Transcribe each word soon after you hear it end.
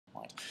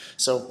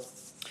So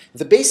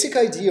the basic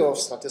idea of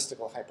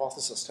statistical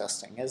hypothesis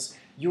testing is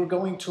you're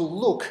going to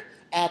look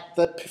at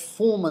the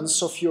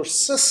performance of your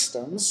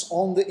systems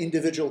on the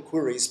individual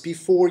queries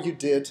before you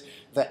did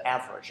the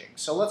averaging.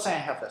 So let's say I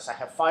have this. I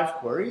have 5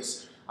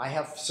 queries. I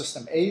have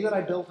system A that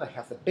I built. I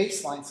have the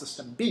baseline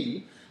system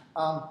B.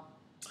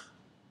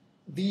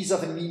 These are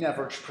the mean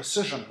average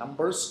precision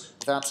numbers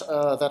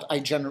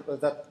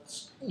that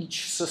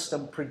each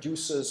system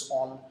produces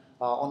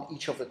on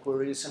each of the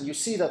queries. And you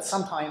see that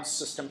sometimes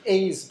system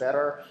A is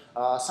better,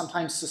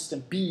 sometimes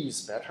system B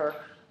is better,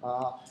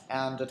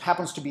 and it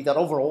happens to be that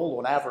overall,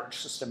 on average,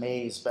 system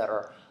A is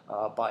better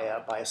by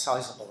a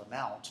sizable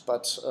amount.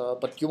 But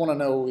you want to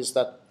know, is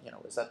that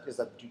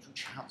due to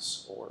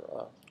chance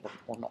or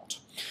not?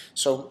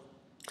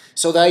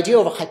 So the idea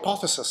of a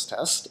hypothesis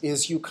test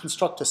is you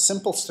construct a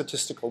simple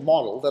statistical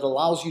model that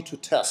allows you to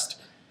test,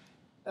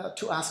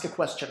 to ask a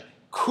question: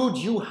 could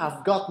you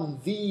have gotten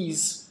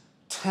these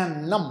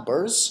 10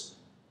 numbers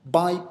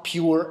by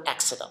pure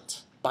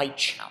accident, by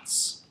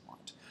chance?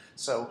 Right?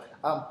 So,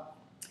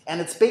 and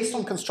it's based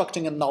on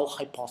constructing a null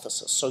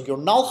hypothesis. So your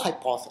null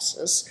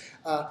hypothesis,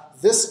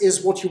 this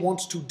is what you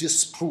want to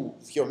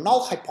disprove. Your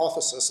null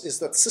hypothesis is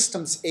that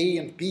systems A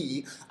and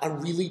B are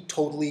really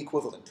totally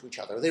equivalent to each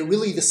other. They're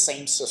really the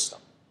same system,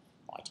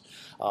 right?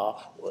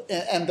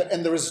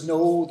 And there is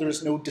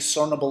no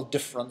discernible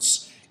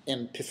difference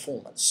in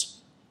performance.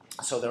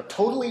 So they're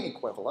totally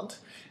equivalent.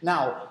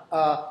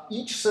 Now,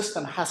 each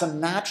system has a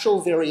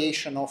natural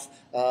variation of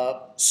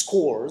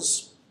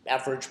scores,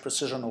 average,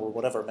 precision, or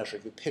whatever measure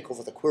you pick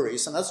over the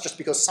queries, and that's just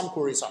because some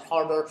queries are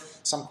harder,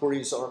 some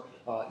queries are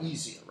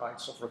easier, right?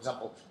 So for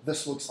example,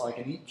 this looks like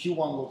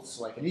Q1 looks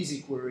like an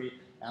easy query,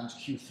 and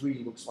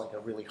Q3 looks like a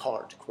really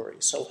hard query.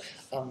 So,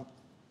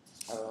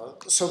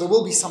 so there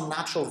will be some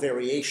natural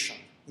variation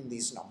in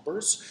these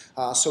numbers.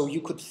 So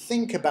you could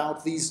think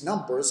about these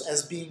numbers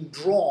as being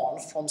drawn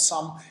from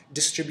some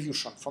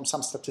distribution, from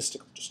some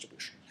statistical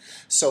distribution.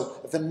 So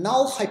the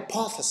null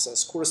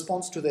hypothesis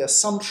corresponds to the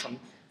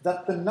assumption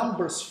that the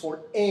numbers for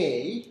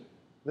A,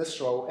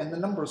 this row, and the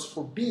numbers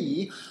for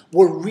B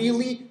were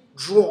really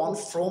drawn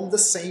from the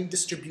same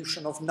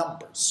distribution of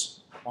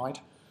numbers, right?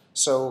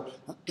 So,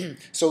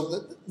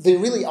 they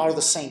really are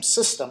the same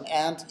system,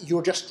 and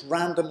you're just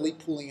randomly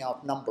pulling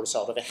out numbers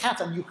out of a hat,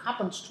 and you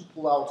happened to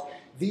pull out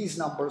these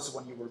numbers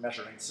when you were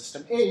measuring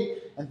system A,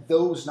 and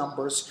those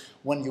numbers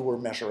when you were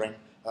measuring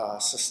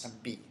system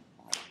B.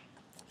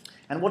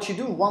 And what you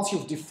do once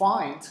you've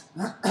defined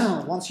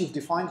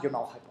your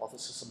null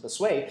hypothesis in this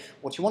way,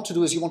 what you want to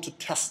do is you want to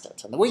test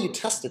it. And the way you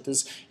test it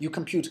is you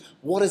compute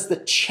what is the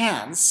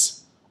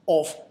chance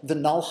of the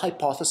null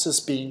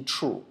hypothesis being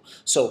true.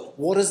 So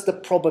what is the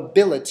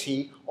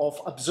probability of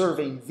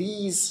observing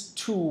these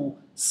 2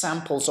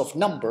 samples of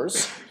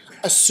numbers,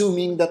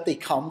 assuming that they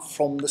come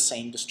from the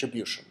same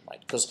distribution,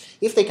 right? Because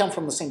if they come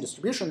from the same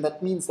distribution,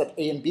 that means that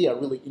A and B are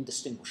really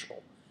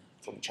indistinguishable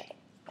from each other.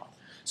 Right?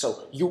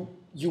 So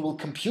you will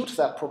compute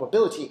that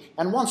probability,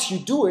 and once you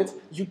do it,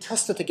 you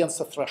test it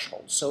against a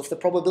threshold. So if the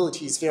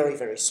probability is very,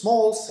 very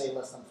small, say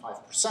less than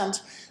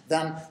 5%,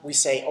 then we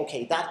say,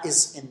 okay, that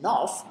is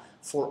enough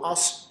for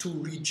us to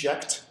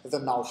reject the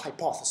null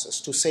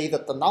hypothesis, to say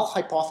that the null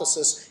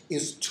hypothesis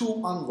is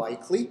too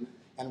unlikely,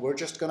 and we're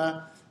just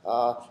gonna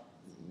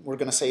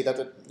say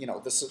that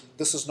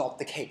this is not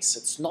the case.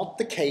 It's not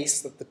the case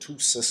that the 2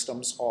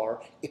 systems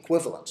are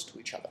equivalent to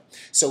each other.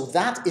 So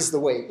that is the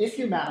way. If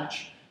you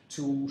manage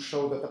to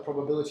show that the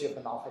probability of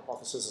the null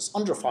hypothesis is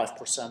under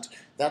 5%,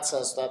 that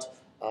says that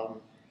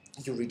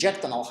you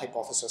reject the null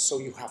hypothesis, so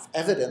you have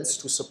evidence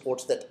to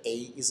support that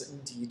A is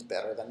indeed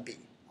better than B.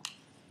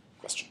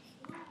 Question?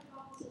 The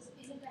hypothesis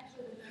isn't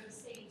actually that they're the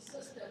same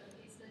system,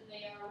 it's that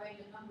they are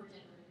random number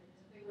generators.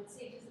 If they were the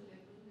same system,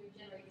 they would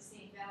generate the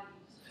same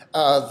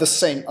values. The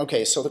same,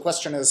 okay, so the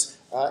question is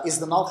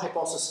the null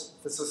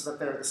hypothesis that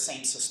they're the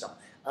same system?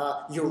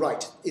 You're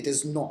right, it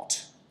is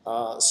not.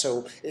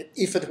 So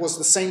if it was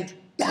the same,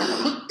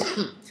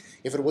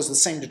 if it was the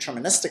same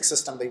deterministic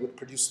system, they would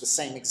produce the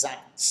same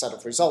exact set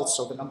of results,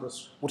 so the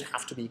numbers would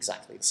have to be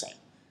exactly the same.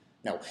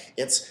 No,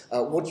 it's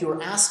what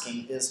you're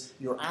asking is,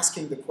 you're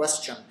asking the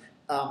question,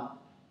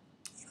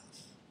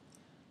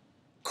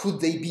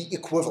 could they be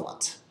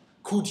equivalent?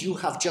 Could you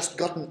have just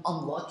gotten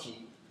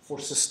unlucky for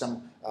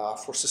system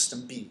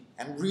B,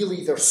 and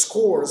really their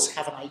scores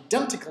have an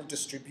identical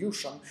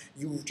distribution?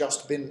 You've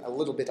just been a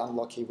little bit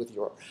unlucky with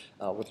your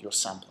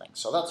sampling.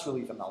 So that's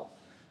really the null.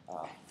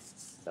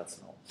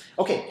 That's null.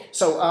 Okay,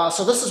 so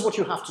this is what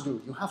you have to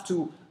do. You have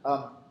to,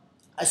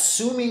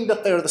 assuming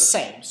that they're the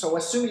same, so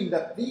assuming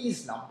that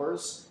these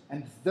numbers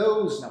and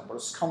those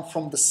numbers come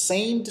from the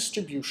same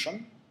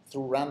distribution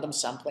through random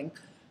sampling,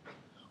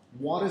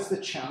 what is the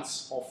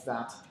chance of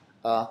that?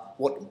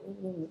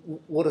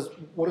 What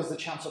is the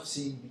chance of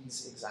seeing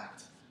these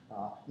exact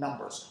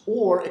numbers?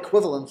 Or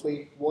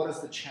equivalently, what is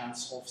the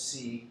chance of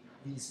seeing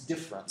these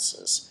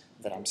differences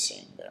that I'm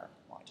seeing there?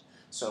 Right.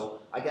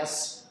 So I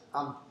guess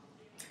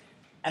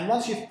And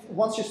once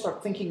you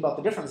start thinking about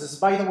the differences,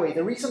 by the way,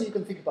 the reason you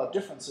can think about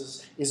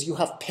differences is you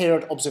have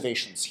paired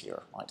observations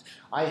here, right?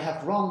 I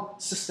have run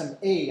system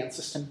A and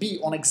system B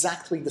on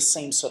exactly the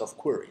same set of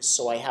queries.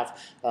 So I have,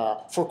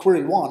 for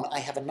query 1, I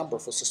have a number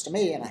for system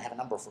A and I have a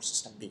number for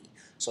system B.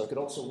 So I could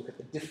also look at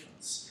the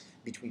difference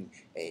between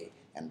A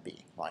and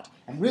B, right?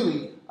 And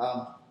really,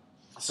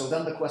 so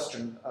then the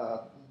question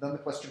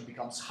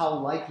becomes, how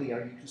likely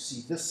are you to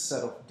see this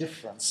set of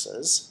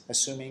differences,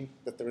 assuming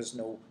that there is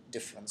no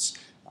difference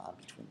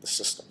between the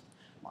system,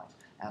 right?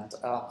 And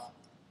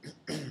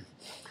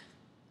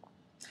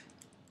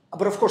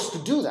but of course, to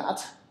do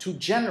that, to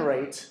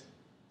generate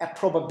a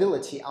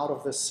probability out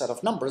of this set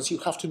of numbers, you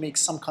have to make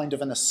some kind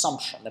of an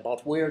assumption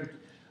about where,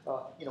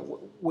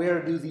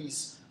 where do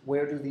these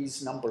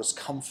numbers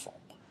come from,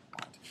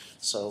 right?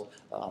 So,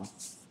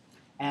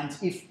 and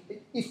if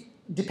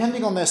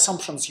depending on the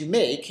assumptions you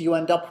make, you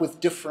end up with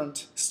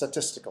different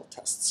statistical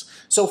tests.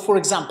 So, for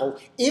example,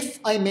 if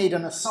I made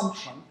an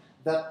assumption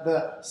that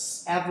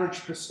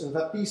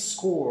that these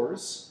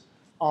scores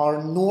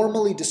are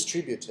normally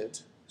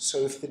distributed, so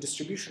if the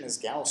distribution is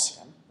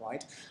Gaussian,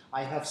 right,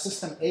 I have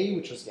system A,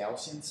 which is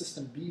Gaussian,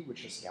 system B,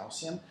 which is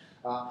Gaussian.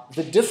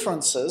 The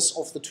differences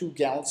of the two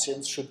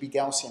Gaussians should be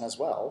Gaussian as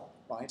well,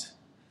 right?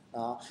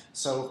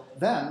 So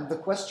then the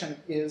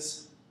question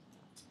is,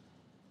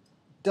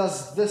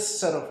 does this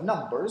set of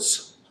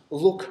numbers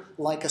look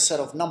like a set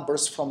of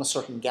numbers from a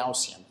certain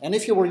Gaussian? And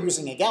if you were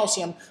using a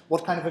Gaussian,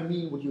 what kind of a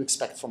mean would you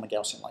expect from a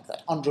Gaussian like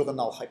that under the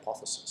null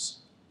hypothesis?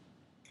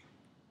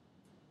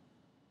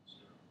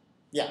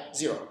 Yeah,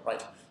 0,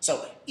 right?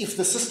 So if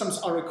the systems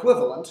are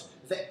equivalent,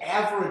 the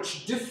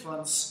average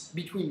difference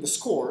between the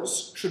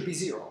scores should be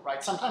 0,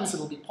 right? Sometimes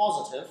it'll be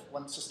positive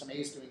when system A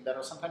is doing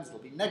better, sometimes it'll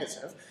be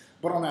negative,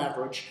 but on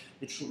average,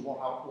 it should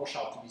wash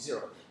out to be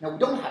 0. Now, we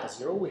don't have a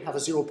 0, we have a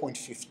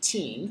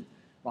 0.15,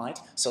 right?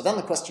 So then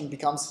the question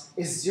becomes,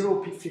 is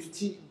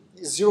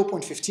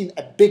 0.15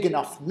 a big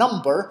enough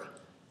number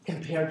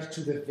compared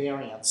to the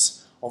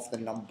variance of the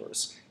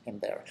numbers in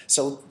there?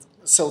 So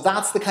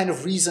that's the kind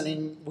of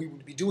reasoning we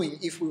would be doing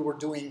if we were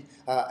doing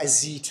a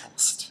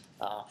z-test,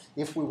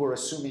 if we were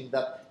assuming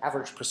that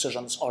average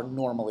precisions are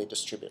normally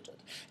distributed.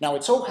 Now,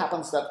 it so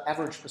happens that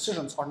average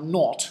precisions are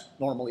not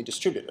normally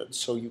distributed,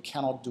 so you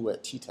cannot do a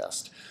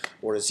t-test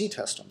or a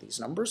z-test on these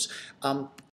numbers.